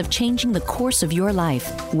pangs of changing the course of your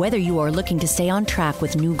life. Whether you are looking to stay on track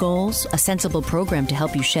with new goals, a sensible program to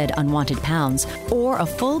help you shed unwanted pounds, or a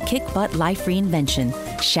full kick-butt life reinvention,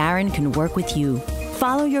 Sharon can work with you.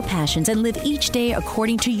 Follow your passions and live each day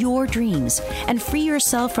according to your dreams, and free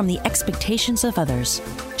yourself from the expectations of others.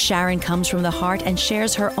 Sharon comes from the heart and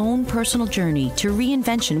shares her own personal journey to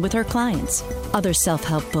reinvention with her clients. Other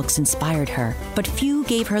self-help books inspired her, but few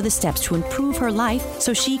gave her the steps to improve her life,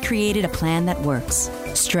 so she created a plan that works.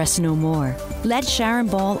 Stress no more. Let Sharon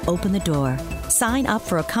Ball open the door. Sign up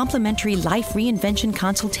for a complimentary life reinvention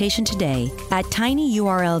consultation today at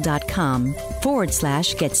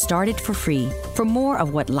tinyurl.com/get started for free for more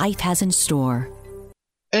of what life has in store.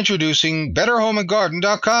 Introducing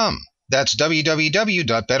BetterHomeAndGarden.com. That's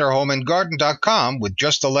www.betterhomeandgarden.com with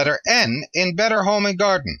just the letter N in Better Home and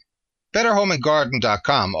Garden.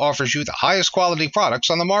 BetterHomeAndGarden.com offers you the highest quality products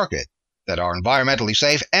on the market that are environmentally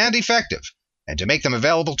safe and effective, and to make them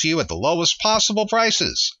available to you at the lowest possible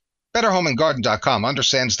prices. BetterHomeAndGarden.com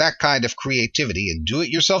understands that kind of creativity and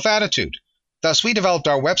do-it-yourself attitude. Thus, we developed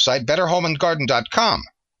our website, BetterHomeAndGarden.com.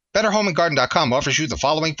 BetterHomeAndGarden.com offers you the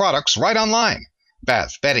following products right online: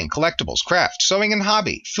 bath, bedding, collectibles, craft, sewing and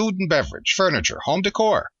hobby, food and beverage, furniture, home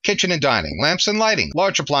decor, kitchen and dining, lamps and lighting,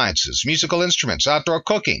 large appliances, musical instruments, outdoor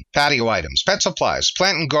cooking, patio items, pet supplies,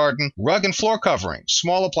 plant and garden, rug and floor coverings,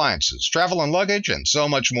 small appliances, travel and luggage, and so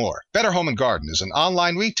much more. Better Home and Garden is an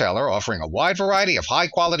online retailer offering a wide variety of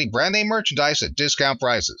high-quality brand-name merchandise at discount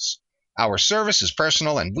prices. Our service is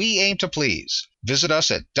personal and we aim to please. Visit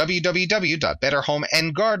us at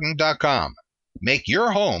www.betterhomeandgarden.com. Make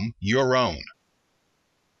your home your own.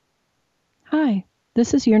 Hi,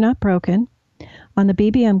 this is You're Not Broken on the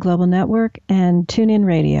BBM Global Network and TuneIn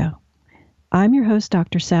Radio. I'm your host,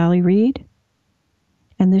 Dr. Sally Reed,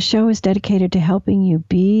 and this show is dedicated to helping you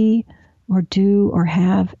be or do or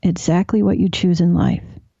have exactly what you choose in life.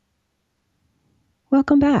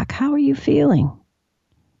 Welcome back. How are you feeling?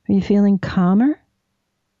 Are you feeling calmer?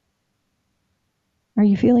 Are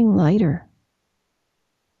you feeling lighter?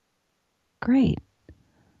 Great.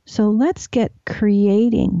 So let's get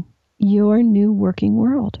creating your new working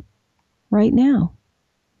world right now.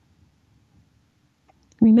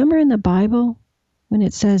 Remember in the Bible when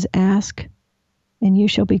it says, ask and you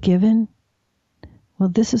shall be given? Well,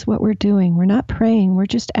 this is what we're doing. We're not praying, we're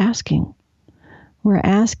just asking. We're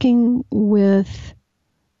asking with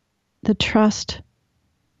the trust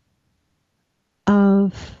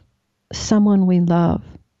of someone we love.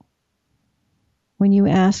 When you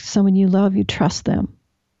ask someone you love, you trust them.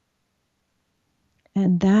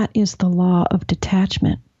 And that is the law of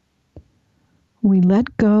detachment. We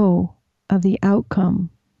let go of the outcome.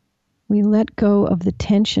 We let go of the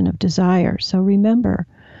tension of desire. So remember,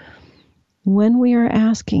 when we are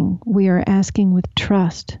asking with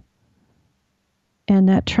trust. And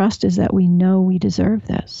that trust is that we know we deserve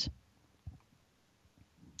this.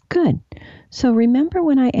 Good. So remember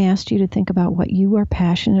when I asked you to think about what you are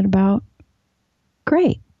passionate about?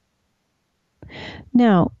 Great.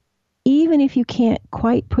 Now, even if you can't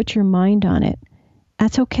quite put your mind on it,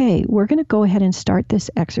 that's okay. We're going to go ahead and start this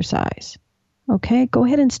exercise. Okay? Go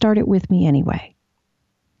ahead and start it with me anyway.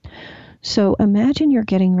 So imagine you're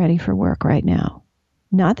getting ready for work right now.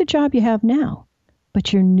 Not the job you have now,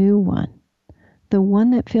 but your new one. The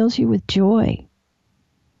one that fills you with joy.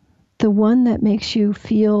 The one that makes you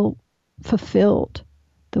feel fulfilled.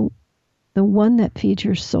 The one that feeds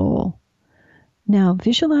your soul. Now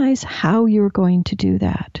visualize how you're going to do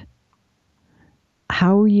that.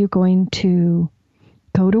 How are you going to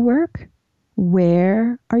go to work?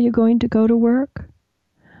 Where are you going to go to work?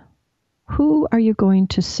 Who are you going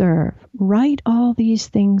to serve? Write all these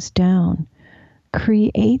things down.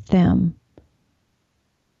 Create them.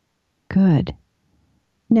 Good.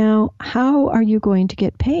 Now, how are you going to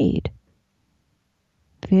get paid?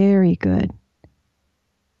 Very good.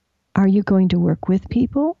 Are you going to work with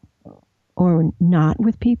people or not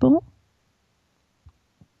with people?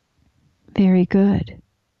 Very good.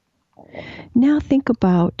 Now think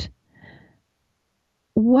about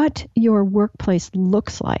what your workplace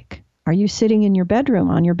looks like. Are you sitting in your bedroom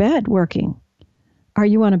on your bed working? Are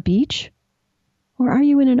you on a beach? Or are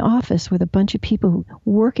you in an office with a bunch of people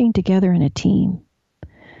working together in a team?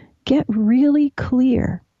 Get really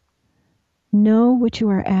clear. Know what you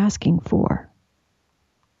are asking for.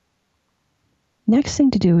 Next thing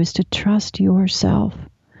to do is to trust yourself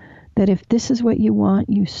that if this is what you want,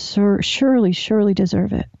 you surely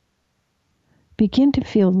deserve it. Begin to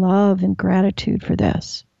feel love and gratitude for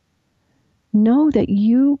this. Know that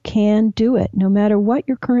you can do it no matter what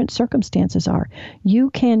your current circumstances are. You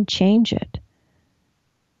can change it.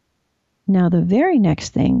 Now, the very next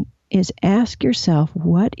thing is ask yourself,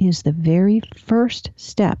 what is the very first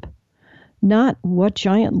step? Not what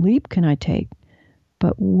giant leap can I take,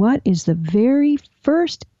 but what is the very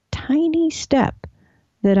first tiny step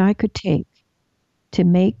that I could take to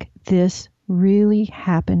make this really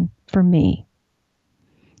happen for me?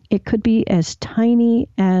 It could be as tiny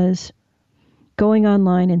as going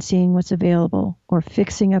online and seeing what's available or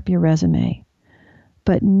fixing up your resume.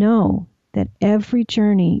 But know that every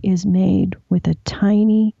journey is made with a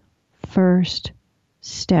tiny first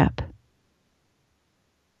step.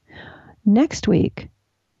 Next week,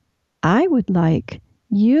 I would like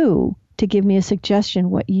you to give me a suggestion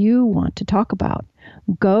what you want to talk about.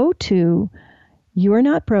 Go to You're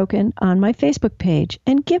Not Broken on my Facebook page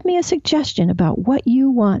and give me a suggestion about what you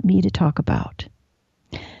want me to talk about.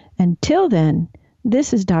 Until then,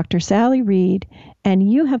 this is Dr. Sally Reed,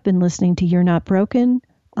 and you have been listening to You're Not Broken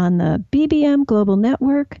on the BBM Global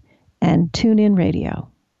Network and TuneIn Radio.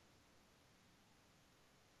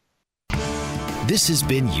 This has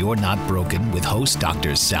been You're Not Broken with host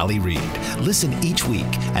Dr. Sally Reed. Listen each week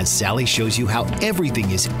as Sally shows you how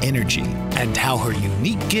everything is energy and how her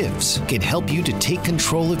unique gifts can help you to take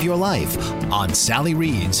control of your life on Sally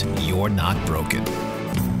Reed's You're Not Broken.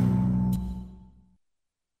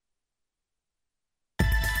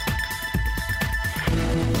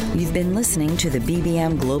 You've been listening to the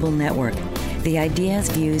BBM Global Network. The ideas,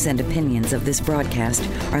 views, and opinions of this broadcast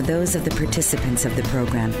are those of the participants of the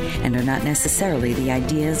program and are not necessarily the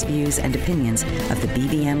ideas, views, and opinions of the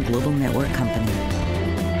BBM Global Network Company.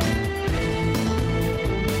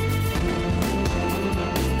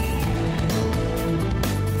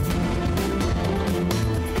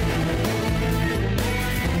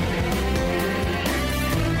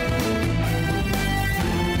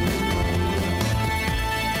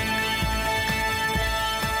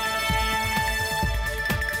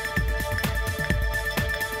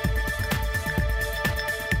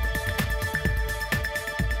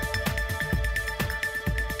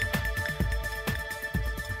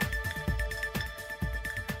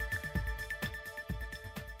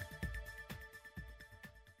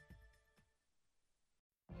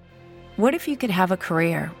 What if you could have a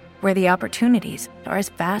career where the opportunities are as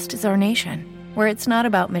vast as our nation, where it's not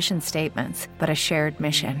about mission statements, but a shared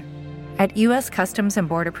mission? At U.S. Customs and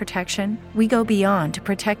Border Protection, we go beyond to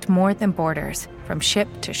protect more than borders. From ship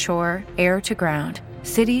to shore, air to ground,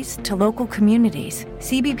 cities to local communities,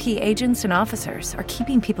 CBP agents and officers are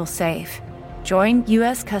keeping people safe. Join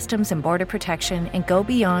U.S. Customs and Border Protection and go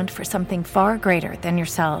beyond for something far greater than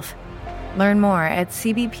yourself. Learn more at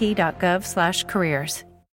cbp.gov/careers.